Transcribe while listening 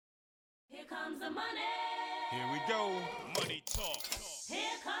comes the money. Here we go. Money talk. Here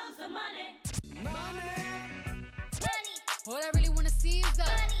comes the money. Money. All I really want to see is the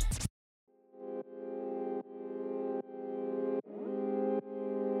money.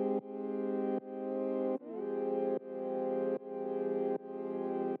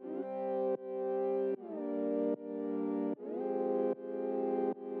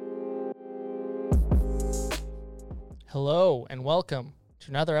 Hello and welcome to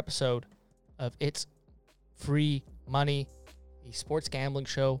another episode of It's Free Money, the sports gambling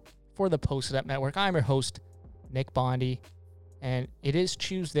show for the Posted Up Network. I'm your host, Nick Bondi, and it is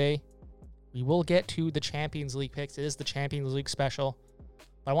Tuesday. We will get to the Champions League picks. It is the Champions League special.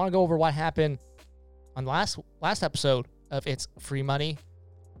 But I want to go over what happened on the last episode of It's Free Money.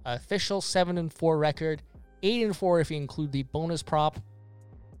 Official 7-4 record, 8-4 if you include the bonus prop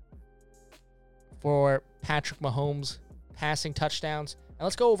for Patrick Mahomes passing touchdowns. And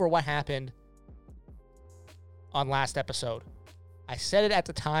let's go over what happened on last episode. I said it at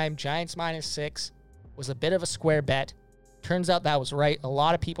the time, Giants -6 was a bit of a square bet. Turns out that was right. A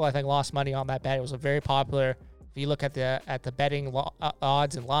lot of people, I think, lost money on that bet. It was a very popular, if you look at the betting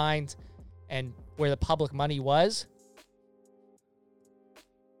odds and lines and where the public money was,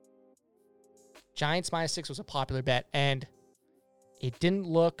 Giants -6 was a popular bet, and it didn't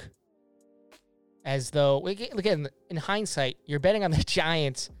look as though, again, in hindsight, you're betting on the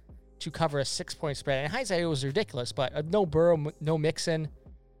Giants to cover a 6-point spread. In hindsight, it was ridiculous, but no Burrow, no Mixon.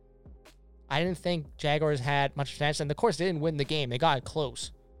 I didn't think Jaguars had much chance, and of course, they didn't win the game. They got it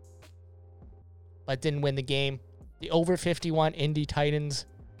close, but didn't win the game. The over 51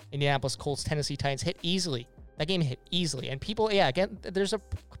 Indianapolis Colts, Tennessee Titans hit easily. That game hit easily, and people, again, there's a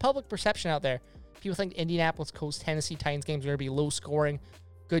public perception out there. People think Indianapolis Colts, Tennessee Titans games are going to be low scoring,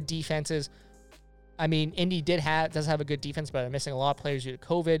 good defenses. I mean, Indy does have a good defense, but they're missing a lot of players due to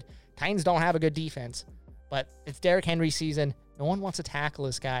COVID. Titans don't have a good defense, but it's Derrick Henry season. No one wants to tackle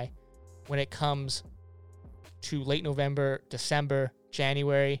this guy when it comes to late November, December,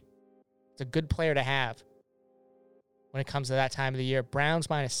 January. It's a good player to have when it comes to that time of the year. Browns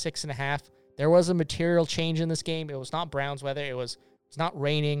 -6.5. There was a material change in this game. It was not Browns weather. It was not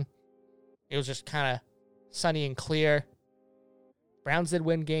raining. It was just kind of sunny and clear. Browns did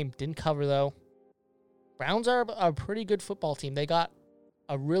win game. Didn't cover, though. Browns are a pretty good football team. They got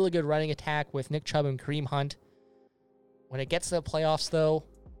a really good running attack with Nick Chubb and Kareem Hunt. When it gets to the playoffs, though,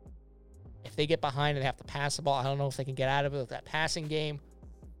 if they get behind and they have to pass the ball, I don't know if they can get out of it with that passing game.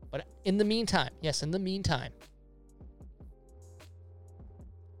 But in the meantime,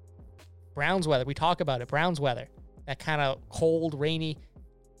 Browns weather, we talk about it, Browns weather, that kind of cold, rainy,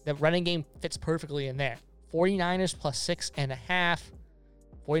 the running game fits perfectly in there. 49ers +6.5.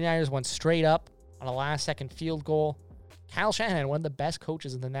 49ers went straight up on a last-second field goal. Kyle Shanahan, one of the best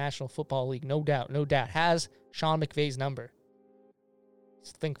coaches in the National Football League, no doubt, has Sean McVay's number.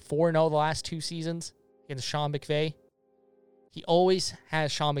 I think 4-0 the last 2 seasons against Sean McVay. He always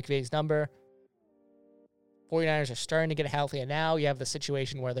has Sean McVay's number. 49ers are starting to get healthy, and now you have the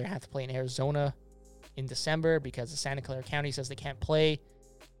situation where they have to play in Arizona in December because the Santa Clara County says they can't play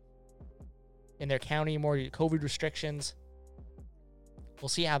in their county anymore due to COVID restrictions. We'll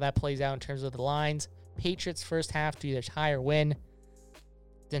see how that plays out in terms of the lines. Patriots first half to either tie or win.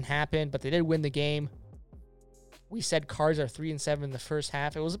 Didn't happen, but they did win the game. We said Cards are 3-7 in the first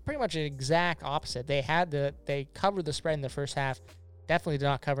half. It was pretty much an exact opposite. They covered the spread in the first half. Definitely did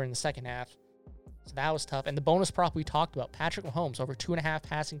not cover in the second half. So that was tough. And the bonus prop we talked about, Patrick Mahomes, over 2.5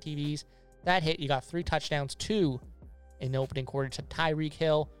 passing TVs. That hit. You got 3 touchdowns, 2 in the opening quarter to Tyreek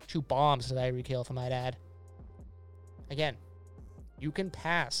Hill. 2 bombs to Tyreek Hill, if I might add. Again, you can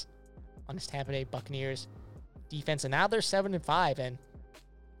pass on this Tampa Bay Buccaneers defense, and now they're 7-5, and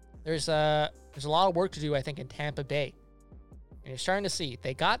there's a lot of work to do, I think, in Tampa Bay. And you're starting to see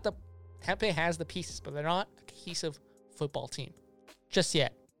Tampa Bay has the pieces, but they're not a cohesive football team just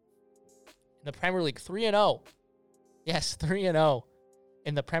yet. In the Premier League, 3-0. Yes, 3-0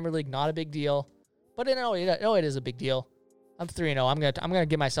 in the Premier League, not a big deal, but it is a big deal. I'm 3-0. I'm gonna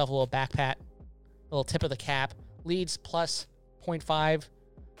give myself a little back pat, a little tip of the cap. Leeds +0.5.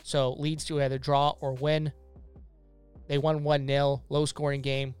 So Leeds to either draw or win. They won 1-0, low scoring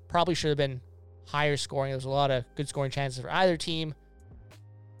game. Probably should have been higher scoring. There's a lot of good scoring chances for either team.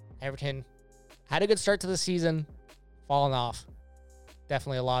 Everton had a good start to the season, fallen off.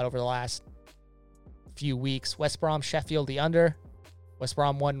 Definitely a lot over the last few weeks. West Brom, Sheffield, the under. West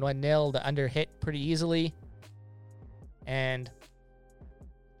Brom won 1-0. The under hit pretty easily. And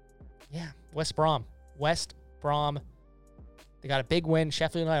yeah, West Brom. They got a big win.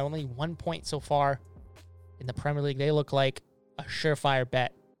 Sheffield United only 1 point so far in the Premier League. They look like a surefire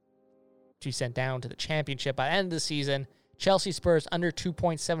bet to be sent down to the championship by the end of the season. Chelsea Spurs under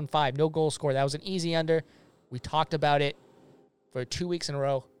 2.75, no goal score. That was an easy under. We talked about it for 2 weeks in a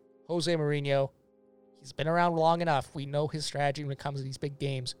row. Jose Mourinho, he's been around long enough. We know his strategy when it comes to these big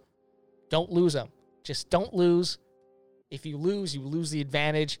games. Don't lose them. Just don't lose. If you lose the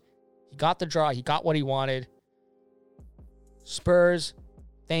advantage. He got the draw. He got what he wanted. Spurs,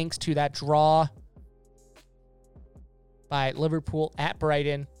 thanks to that draw by Liverpool at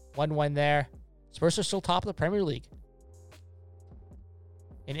Brighton, 1-1 there. Spurs are still top of the Premier League.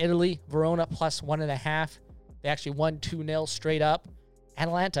 In Italy, Verona plus 1.5. They actually won 2-0 straight up.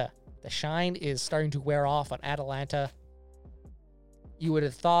 Atalanta, the shine is starting to wear off on Atalanta. You would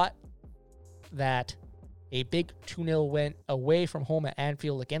have thought that a big 2-0 win away from home at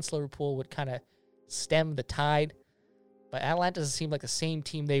Anfield against Liverpool would kind of stem the tide. But Atalanta doesn't seem like the same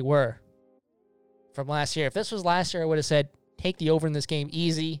team they were from last year. If this was last year, I would have said, take the over in this game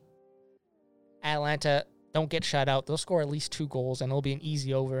easy. Atalanta, don't get shut out. They'll score at least 2 goals, and it'll be an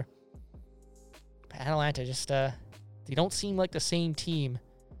easy over. But Atalanta just, they don't seem like the same team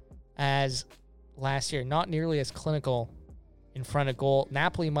as last year. Not nearly as clinical in front of goal.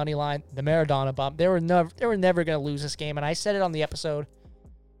 Napoli money line, the Maradona bump. They were never going to lose this game, and I said it on the episode.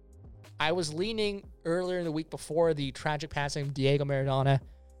 I was leaning earlier in the week before the tragic passing of Diego Maradona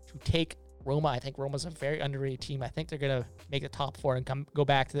to take Roma. I think Roma's a very underrated team. I think they're going to make the top 4 and go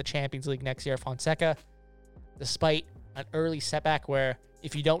back to the Champions League next year. Fonseca, despite an early setback where,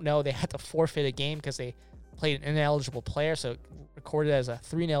 if you don't know, they had to forfeit a game because they played an ineligible player, so recorded as a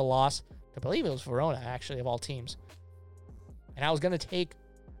 3-0 loss. I believe it was Verona, actually, of all teams. And I was going to take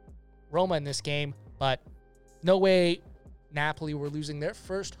Roma in this game, but no way Napoli were losing their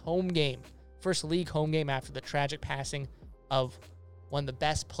first league home game after the tragic passing of one of the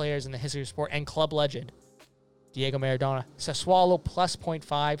best players in the history of sport and club legend, Diego Maradona. Sassuolo plus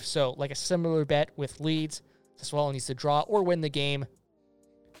 0.5, so like a similar bet with Leeds. Sassuolo needs to draw or win the game.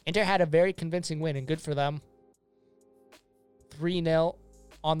 Inter had a very convincing win, and good for them. 3-0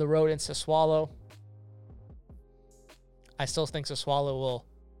 on the road in Sassuolo. I still think Sassuolo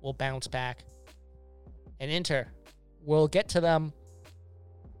will bounce back. And Inter, we'll get to them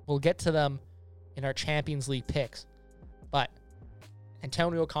in our Champions League picks. But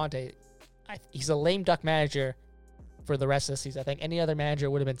Antonio Conte, he's a lame duck manager for the rest of the season. I think any other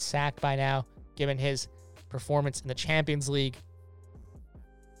manager would have been sacked by now, given his performance in the Champions League.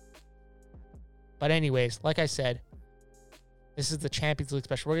 But anyways, like I said, this is the Champions League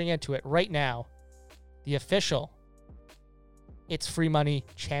special. We're going to get to it right now. The official It's Free Money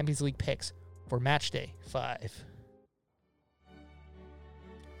Champions League picks for Matchday 5.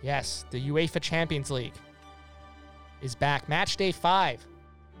 Yes, the UEFA Champions League is back. Matchday 5.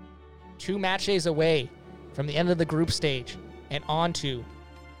 2 match days away from the end of the group stage and onto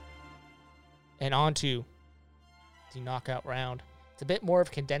the knockout round. It's a bit more of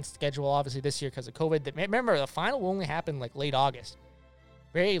a condensed schedule, obviously, this year because of COVID. Remember, the final will only happen like late August.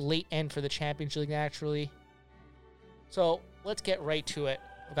 Very late end for the Champions League, naturally. So let's get right to it.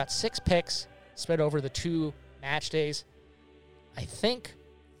 We've got 6 picks spread over the 2 match days. I think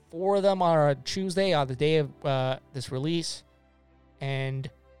 4 of them are on Tuesday, on the day of this release, and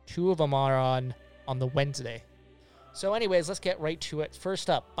 2 of them are on the Wednesday. So anyways, let's get right to it. First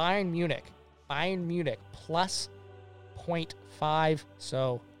up, Bayern Munich. Bayern Munich plus 0.5.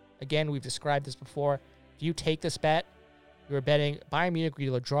 So again, we've described this before. If you take this bet, you're betting Bayern Munich will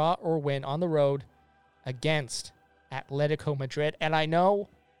either draw or win on the road against Atletico Madrid. And I know,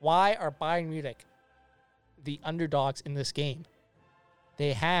 why are Bayern Munich the underdogs in this game?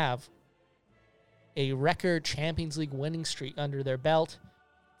 They have a record Champions League winning streak under their belt.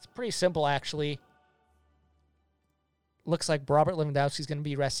 It's pretty simple, actually. Looks like Robert Lewandowski is going to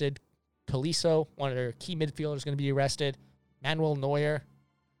be arrested. Tolisso, one of their key midfielders, is going to be arrested. Manuel Neuer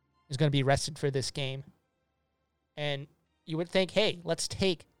is going to be arrested for this game. And you would think, hey, let's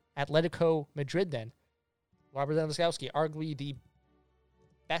take Atletico Madrid then. Robert Lewandowski, arguably the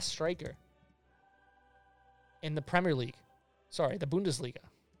best striker in the Premier League. Sorry, the Bundesliga.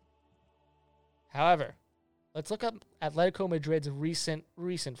 However, let's look up Atletico Madrid's recent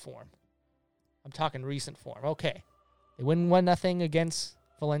form. I'm talking recent form. Okay. They win 1-0 against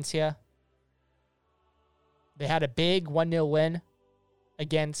Valencia. They had a big 1-0 win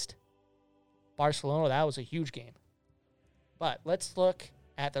against Barcelona. That was a huge game. But let's look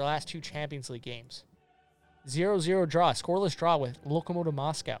at their last 2 Champions League games. 0-0 draw, scoreless draw with Lokomotiv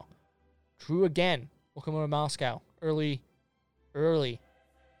Moscow. Drew again, Lokomotiv Moscow, early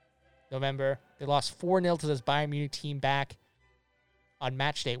November. They lost 4-0 to this Bayern Munich team back on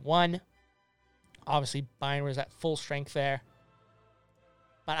match day 1. Obviously, Bayern was at full strength there.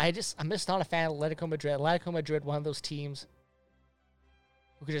 But I'm just not a fan of Atletico Madrid. Atletico Madrid, one of those teams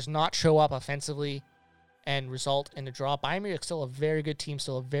who could just not show up offensively and result in a draw. Bayern Munich still a very good team,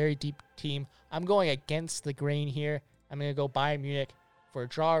 still a very deep team. I'm going against the grain here. I'm going to go Bayern Munich for a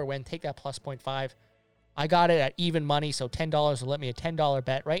draw or win. Take that plus 0.5. I got it at even money, so $10 will let me a $10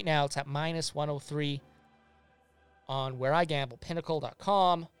 bet. Right now, it's at minus 103 on where I gamble,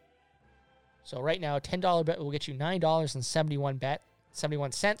 pinnacle.com. So right now, a $10 bet will get you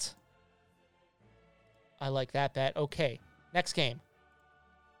 $9.71. I like that bet. Okay, next game.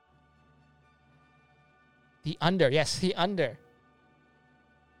 The under. Yes, the under.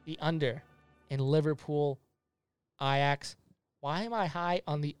 The under in Liverpool Ajax. Why am I high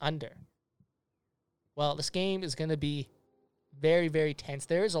on the under? Well, this game is going to be very, very tense.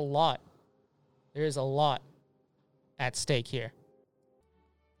 There is a lot at stake here.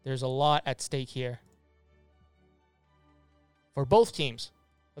 There's a lot at stake here for both teams.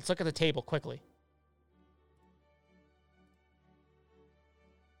 Let's look at the table quickly.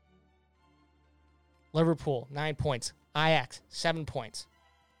 Liverpool, 9 points. Ajax, 7 points.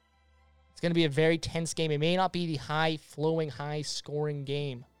 It's going to be a very tense game. It may not be the high-flowing, high-scoring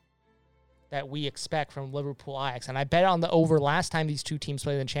game that we expect from Liverpool Ajax. And I bet on the over last time these two teams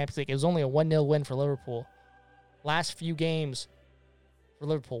played in the Champions League. It was only a 1-0 win for Liverpool. Last few games for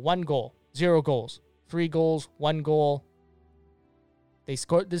Liverpool, 1 goal, 0 goals, 3 goals, 1 goal. They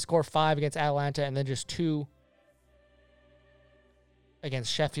score 5 against Atalanta and then just 2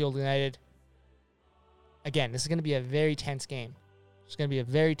 against Sheffield United. Again, this is going to be a very tense game. It's going to be a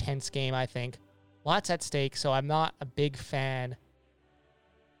very tense game, I think. Lots at stake, so I'm not a big fan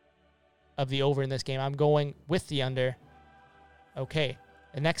of the over in this game. I'm going with the under. Okay,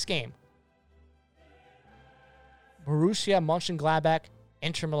 the next game. Borussia Mönchengladbach,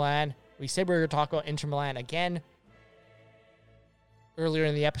 Inter Milan. We said we were going to talk about Inter Milan again earlier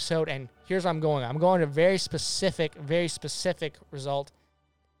in the episode, and here's where I'm going. I'm going to a very specific result.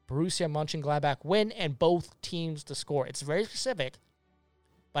 Borussia Mönchengladbach win and both teams to score. It's very specific,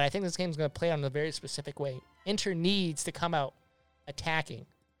 but I think this game's going to play out in a very specific way. Inter needs to come out attacking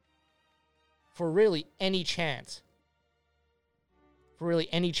for really any chance.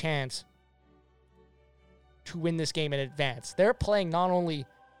 To win this game in advance. They're playing not only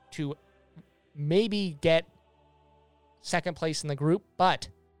to maybe get second place in the group, but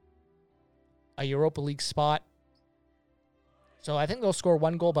a Europa League spot. So I think they'll score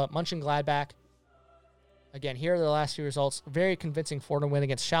 1 goal, but Mönchengladbach, again, here are the last few results. Very convincing 4-0 win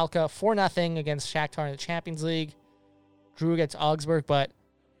against Schalke, 4-0 against Shakhtar in the Champions League, drew against Augsburg, but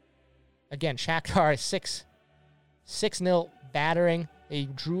again, Shakhtar 6-0 battering. They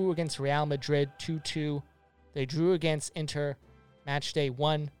drew against Real Madrid 2-2. They drew against Inter match day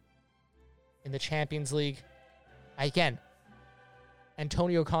 1 in the Champions League. Again,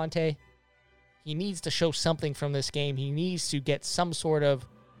 Antonio Conte, he needs to show something from this game. He needs to get some sort of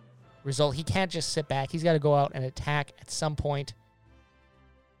result. He can't just sit back. He's got to go out and attack at some point.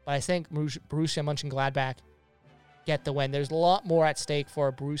 But I think Borussia Mönchengladbach get the win. There's a lot more at stake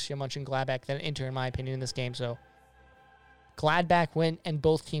for Borussia Mönchengladbach than Inter, in my opinion, in this game. So Gladbach win and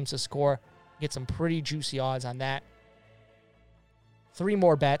both teams to score. Get some pretty juicy odds on that. 3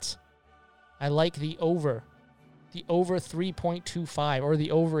 more bets. I like the over. The over 3.25 or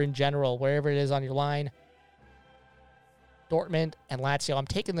the over in general, wherever it is on your line. Dortmund and Lazio. I'm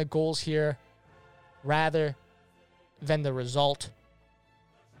taking the goals here rather than the result.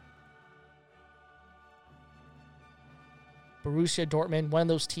 Borussia Dortmund, one of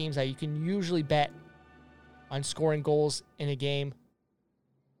those teams that you can usually bet on scoring goals in a game.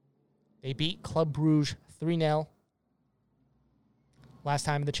 They beat Club Brugge 3-0 last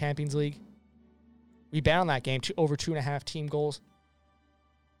time in the Champions League. We bet on that game, over 2.5 team goals.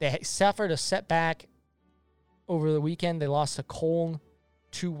 They suffered a setback over the weekend. They lost to Köln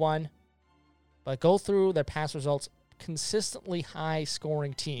 2-1. But go through their past results, consistently high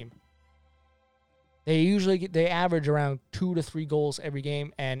scoring team. They average around 2 to 3 goals every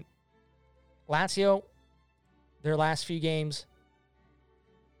game. And Lazio, their last few games,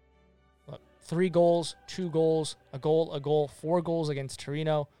 3 goals, 2 goals, a goal, 4 goals against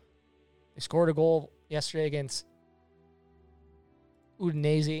Torino. They scored a goal yesterday against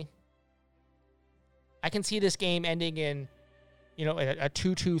Udinese. I can see this game ending in, a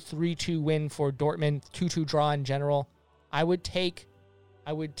 2-2, 3-2 win for Dortmund, 2-2 draw in general. I would take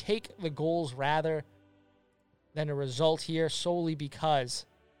the goals rather than a result here solely because,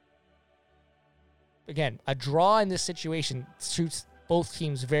 again, a draw in this situation suits both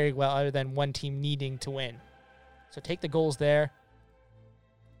teams very well other than one team needing to win. So take the goals there.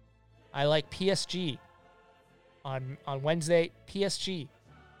 I like PSG on Wednesday. PSG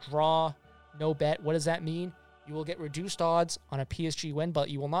draw, no bet. What does that mean? You will get reduced odds on a PSG win, but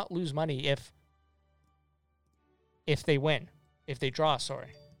you will not lose money if they win. If they draw,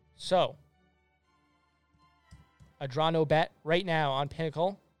 sorry. So, a draw, no bet right now on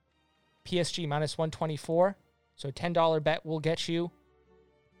Pinnacle. PSG minus 124. So $10 bet will get you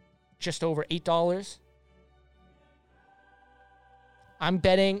just over $8. I'm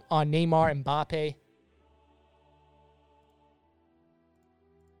betting on Neymar and Mbappe.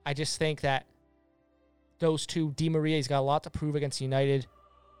 I just think that those two, Di Maria, he's got a lot to prove against United.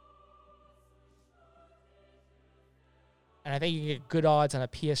 And I think you can get good odds on a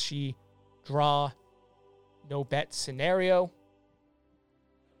PSG draw, no bet scenario.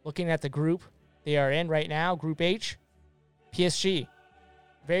 Looking at the group they are in right now, Group H, PSG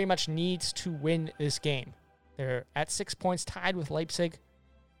very much needs to win this game. They're at 6 points tied with Leipzig,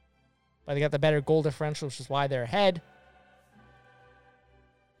 but they got the better goal differential, which is why they're ahead.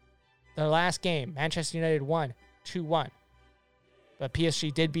 Their last game, Manchester United won 2-1, but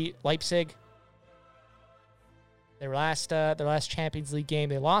PSG did beat Leipzig. Their last Champions League game,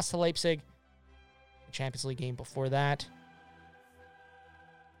 they lost to Leipzig. The Champions League game before that,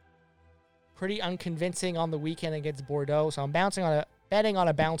 pretty unconvincing on the weekend against Bordeaux. So I'm betting on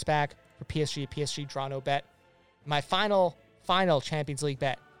a bounce back for PSG. PSG draw, no bet. My final Champions League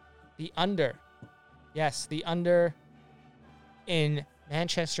bet, the under. Yes, the under in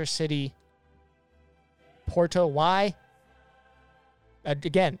Manchester City, Porto. Why?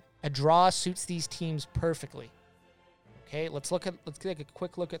 Again, a draw suits these teams perfectly. Okay, let's take a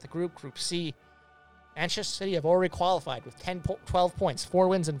quick look at the group. Group C. Manchester City have already qualified with 12 points, 4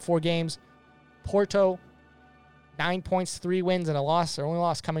 wins in 4 games. Porto, 9 points, 3 wins, and a loss. Their only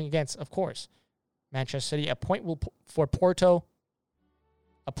loss coming against, of course, Manchester City. A point for Porto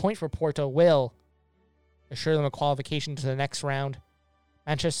will assure them a qualification to the next round.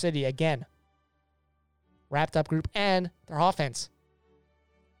 Manchester City, again, wrapped up group, and their offense.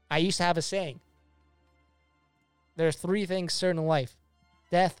 I used to have a saying. There's 3 things certain in life: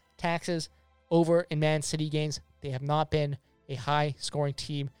 death, taxes, over in Man City games. They have not been a high-scoring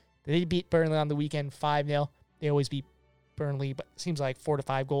team. They did beat Burnley on the weekend 5-0. They always beat Burnley, but it seems like 4 to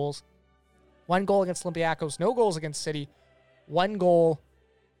 5 goals. 1 goal against Olympiacos, no goals against City. 1 goal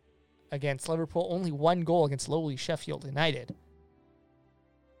against Liverpool, only 1 goal against lowly Sheffield United.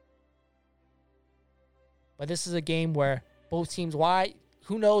 But this is a game where both teams,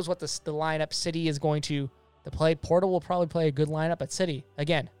 who knows what the lineup City is going to play. Porto will probably play a good lineup, but City,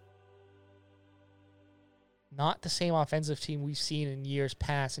 again, not the same offensive team we've seen in years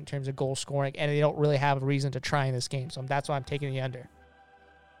past in terms of goal scoring, and they don't really have a reason to try in this game. So that's why I'm taking the under.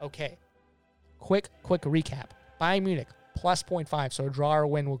 Okay. Quick recap. Bayern Munich, plus 0.5, so a draw or a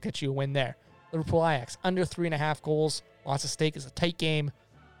win will get you a win there. Liverpool Ajax, under 3.5 goals. Lots of stake. It's a tight game.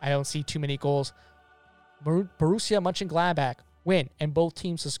 I don't see too many goals. Borussia Mönchengladbach, win, and both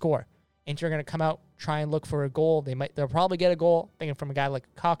teams to score. Inter are going to come out, try and look for a goal. They'll probably get a goal, thinking from a guy like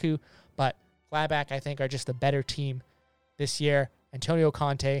Kaku, but Gladbach, I think, are just the better team this year. Antonio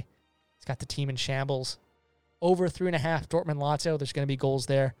Conte, he's got the team in shambles. Over 3.5, Dortmund Lazio. There's going to be goals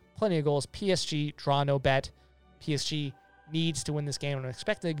there. Plenty of goals. PSG, draw, no bet. PSG needs to win this game. I'm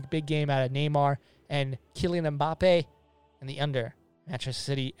expecting a big game out of Neymar and Kylian Mbappe. And the under, Manchester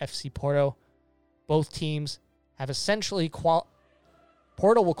City, FC Porto. Both teams have essentially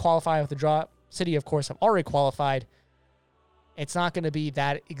Porto will qualify with the draw. City, of course, have already qualified. It's not going to be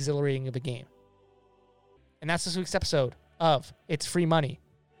that exhilarating of a game. And that's this week's episode of It's Free Money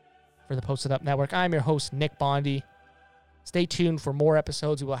for the Posted Up Network. I'm your host, Nick Bondi. Stay tuned for more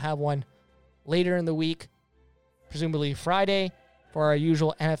episodes. We will have one later in the week, presumably Friday, for our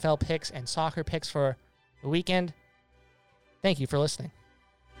usual NFL picks and soccer picks for the weekend. Thank you for listening.